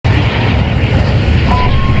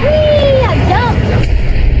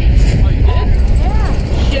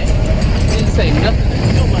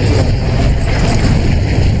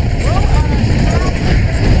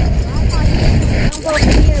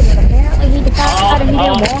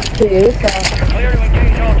want to, so. Clear to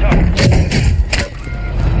engage all targets.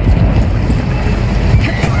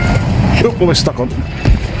 Oop, what was stuck on?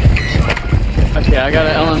 Okay, I got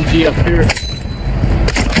an LMG up here.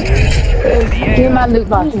 Give me my loot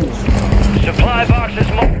boxes. Supply boxes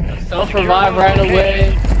more. Self-revive right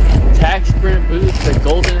away. Attack sprint boost, the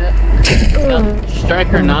golden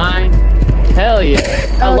striker 9. Hell yeah.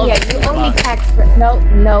 I Oh love yeah, the you only box. tax for.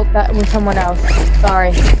 Nope, that was someone else.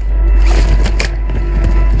 Sorry.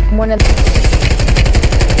 One of the.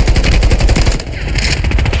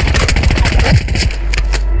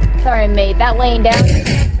 Sorry, mate. That laying down,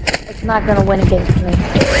 it's not gonna win against me.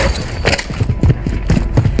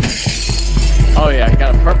 Oh yeah, I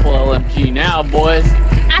got a purple LMG now, boys.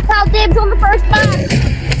 I call dibs on the first box.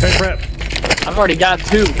 Go for it. I've already got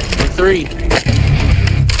 2 or 3.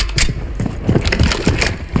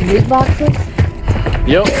 Loot boxes?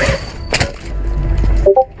 Yep.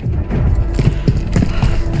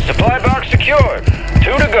 Supply box secured. 2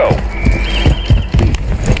 to go.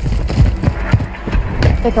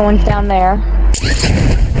 Second one's down there.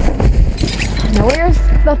 Now where's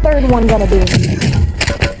the third one gonna be?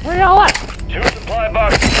 Where y'all at? 2 supply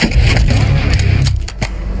boxes.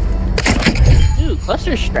 Dude,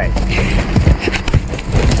 cluster strike.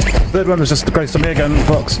 Third one was just the grace of me again,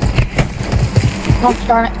 Fox. Oh,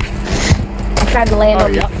 darn it. I tried to land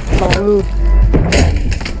on yeah. the roof.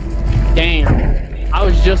 Damn. I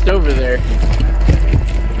was just over there.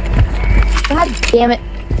 God damn it.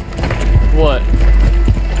 What?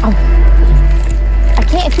 Oh. I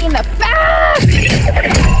can't see in the back!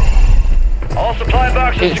 All supply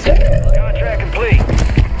boxes It's- secured. Contract complete.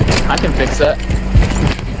 I can fix that.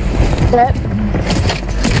 That,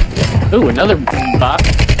 Ooh, another box.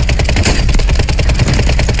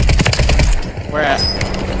 Where at?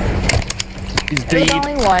 He's there's dead.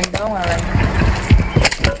 only one, don't worry.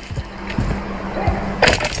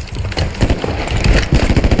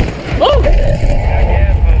 Oh!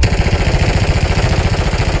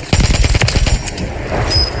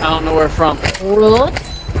 I don't know where from. What?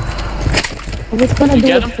 I was gonna You do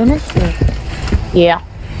get a him? finisher. Yeah.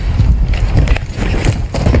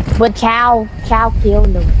 But Chow killed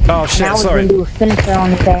him. Oh shit, And I was sorry. gonna do a finisher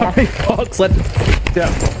on his ass. Fox, yeah,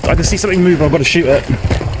 I can see something move, I've got to shoot it.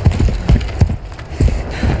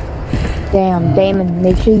 Damn, Damon,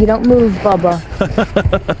 make sure you don't move, Bubba.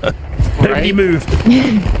 Don't you move.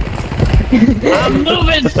 I'm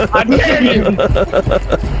moving! I dare you! Move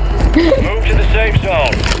to the safe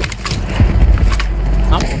zone.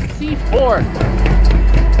 I'm C4.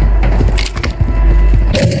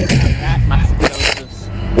 Back my sclerosis.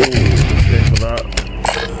 For that.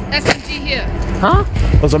 SMG here. Huh?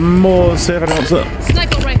 There's a more, see if anyone wants it.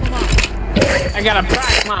 Sniper rifle on. I got a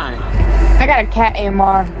crack mine. I got a cat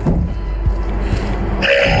AMR.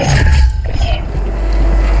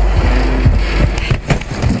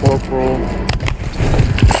 Corporal.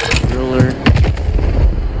 Driller.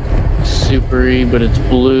 Super E, but it's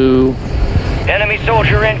blue. Enemy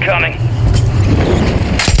soldier incoming.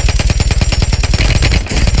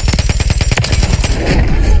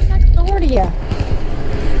 Next door to you.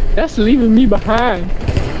 That's leaving me behind.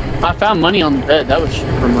 I found money on the bed. That was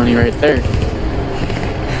for money right there.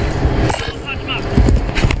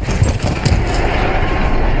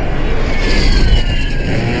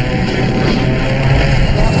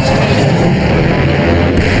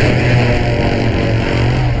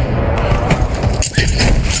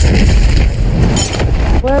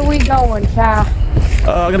 Where are we going, Chow?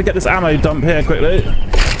 I'm gonna get this ammo dump here quickly.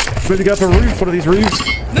 Maybe go up a roof, one of these roofs.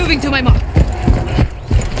 Moving to my mark.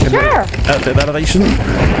 Sure. A bit of elevation.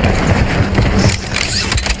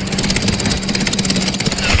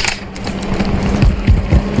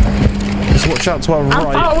 Just watch out to our I'm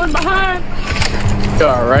right. following behind. You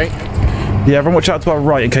alright? Yeah, everyone watch out to our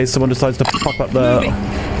right in case someone decides to pop up there.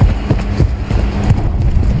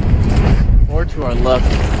 Or to our left.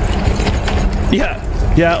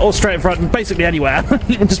 Yeah, all straight in front, basically anywhere.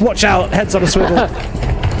 Just watch out, heads on a swivel.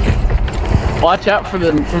 Watch out for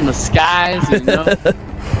them from the skies, you know?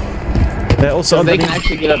 Yeah, also So they can underneath.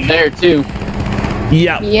 actually get up there too.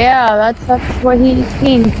 Yeah. Yeah, that's what he's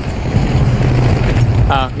seen.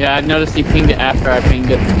 Oh, yeah, I noticed he pinged it after I pinged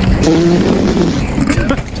it.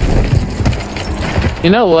 You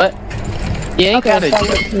know what? You ain't Okay, gotta so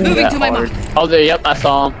do it's moving that to my hard. mark. Oh, there, yep, I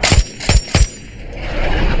saw him.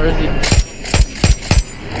 Where is he?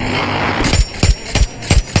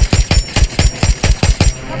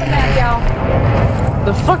 Welcome back, y'all.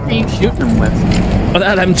 The fuck are you shooting him with? An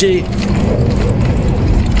LMG.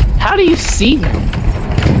 How do you see him?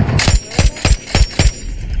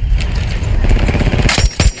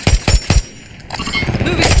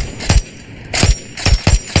 Moving.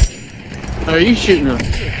 Are you shooting him?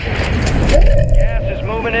 Gas is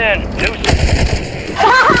moving in. New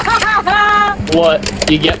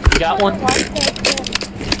What? You got one?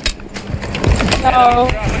 No.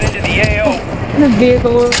 dropping into the AO. The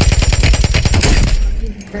vehicle.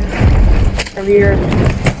 Over here.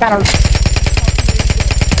 Kind of.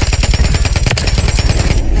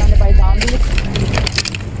 Surrounded by zombies.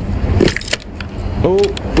 Oh,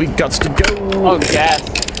 we got to go. Oh, gas.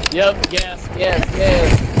 Yep, gas.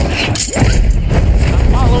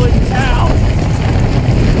 I'm following now.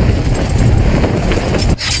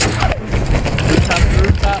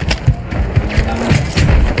 Rooftop.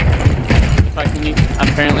 If I can,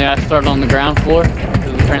 apparently I started on the ground floor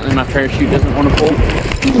because apparently my parachute doesn't want to pull.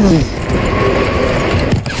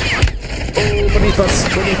 Oh, beneath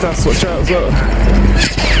us, watch out as well.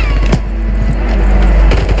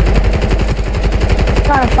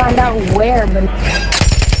 Trying to find out where, but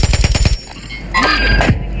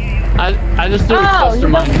I just threw a cluster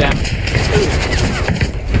mine down.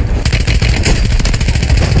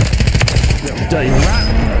 Dirty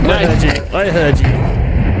rat. Nice. I heard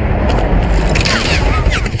you.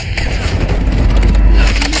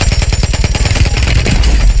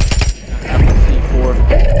 C4.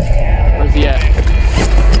 Where's he at?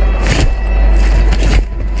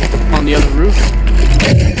 On the other roof?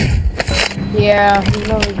 yeah, he's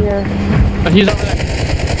over here. Oh, he's over there.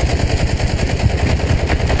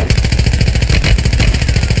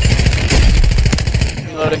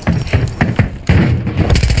 Reloading.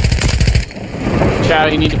 Chow,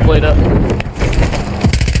 you need to plate up.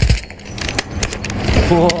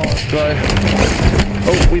 Oh, go.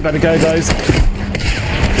 Oh, we better go, guys.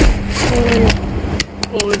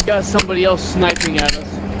 Oh, we've got somebody else sniping at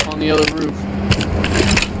us on the other roof.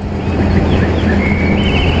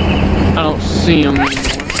 I don't see him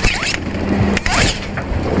anymore.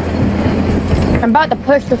 I'm about to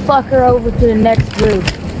push the fucker over to the next roof.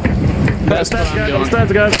 That's what I'm doing.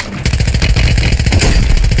 Upstairs again.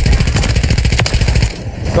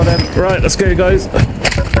 Got him. Right, let's go, guys.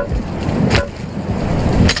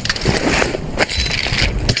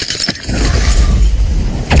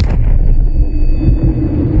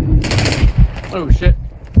 Oh shit.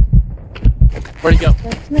 Where'd he go?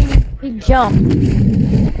 That's me. He jumped.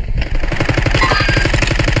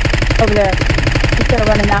 Over there. Instead of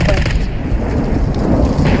running that way.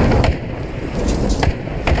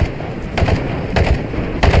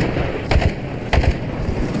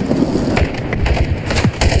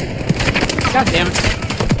 God damn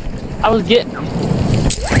it. I was getting him.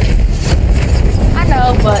 I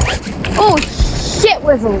know, but oh shit,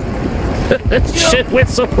 whistle. Shit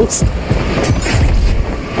whistles.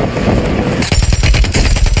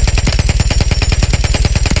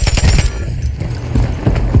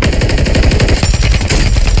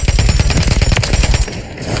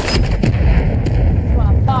 That's what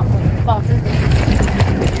I thought,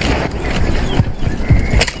 motherfucker.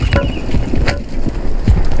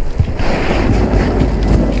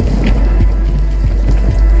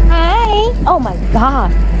 Hey! Oh my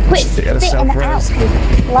god! Quit Shit, gotta spitting out self-res.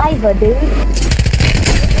 this saliva, dude.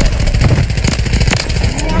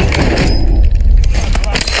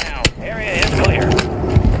 Now, area is clear.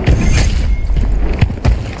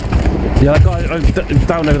 Yeah, that guy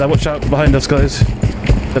down over there. Watch out behind us, guys.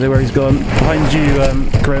 Don't know where he's gone. Behind you,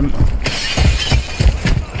 Grim. He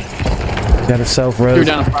had a Threw self-res.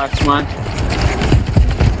 down a box mine.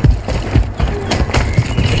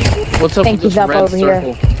 What's up Think with he's this up red over here.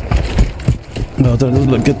 circle? No, it doesn't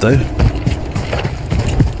look good though.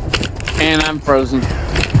 And I'm frozen.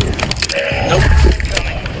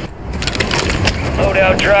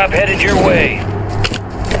 Loadout drop headed your way.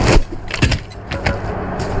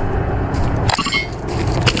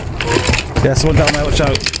 Yeah, someone down there. Watch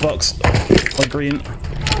out. Box on green.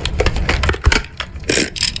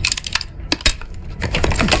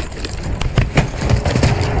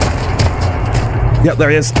 Yep, there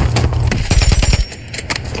he is.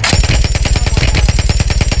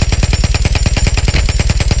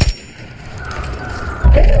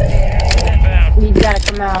 He's gotta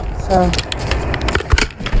come out, so.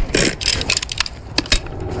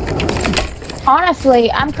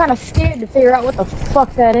 Honestly, I'm kind of scared to figure out what the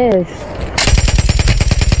fuck that is.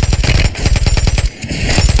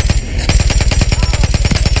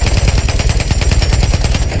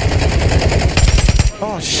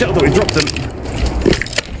 Oh shit, I thought we dropped him.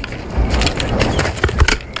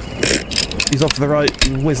 He's off to the right.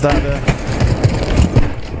 Whizzed out there.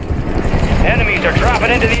 Enemies are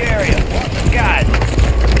dropping into the area. God.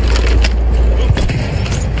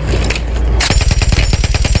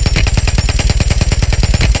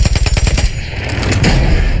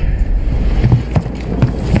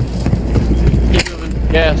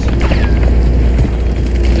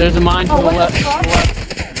 mine to Oh, the what the left. fuck? To the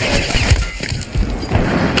left.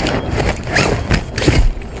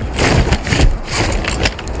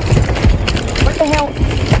 What the hell?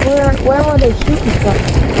 Where are they shooting from?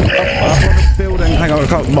 Up on the building. Hang on, I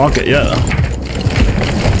can't mark it yet.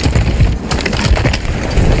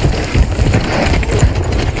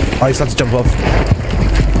 I just had to jump off.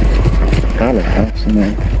 Got a house in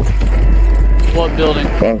there. What building?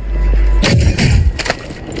 Oh,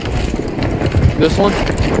 This one?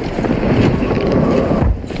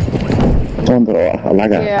 ¿dónde lo baja? La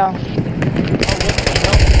gana. Yeah.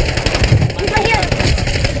 He's right here.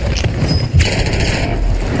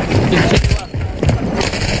 Just to the left.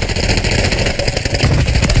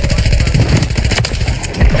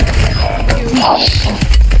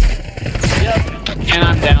 Yep. And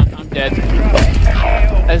I'm down. I'm dead.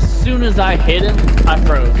 As soon as I hit him, I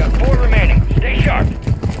froze. Got 4 remaining. Stay sharp.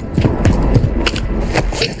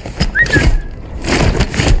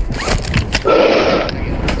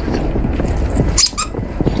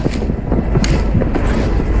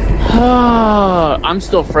 I'm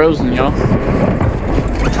still frozen, y'all.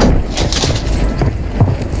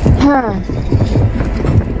 Huh.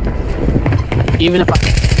 Even if I...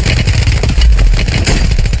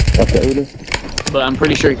 What's the oldest? But I'm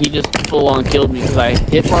pretty sure he just full on killed me because I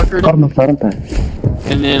hit markered him,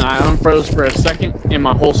 and then I unfroze for a second, and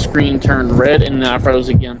my whole screen turned red, and then I froze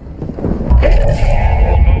again.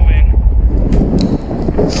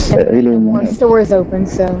 Moving. More stores open,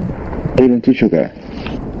 so. Aiden teacher guy.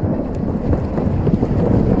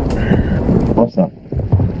 What's up?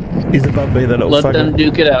 He's above me, that little Let fucker. them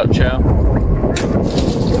duke it out, Chow.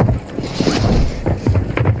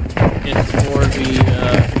 It's 4v.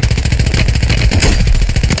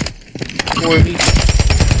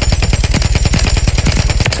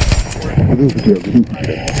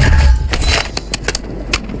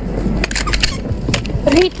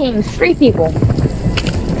 Three teams, 3 people.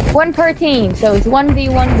 1 per team, so it's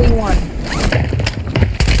 1v1v1.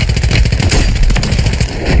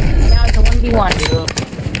 Now it's a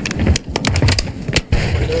 1v1.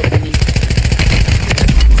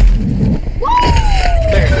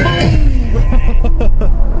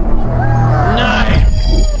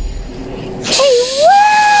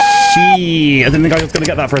 Nice! Gee, I didn't think I was going to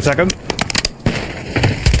get that for a second.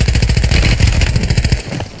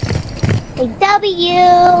 Say W!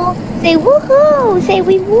 Say woohoo! Say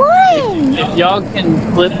we won! If y'all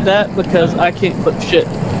can clip that, because I can't clip shit.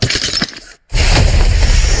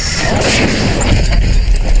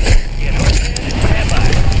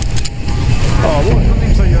 Oh, what? I didn't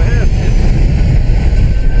even say you were here.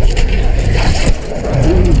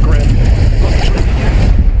 Ooh, grim.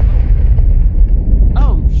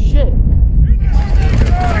 Oh, shit.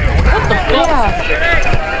 What the fuck?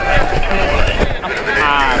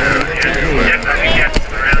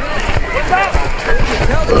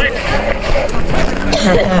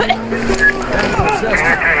 Yeah.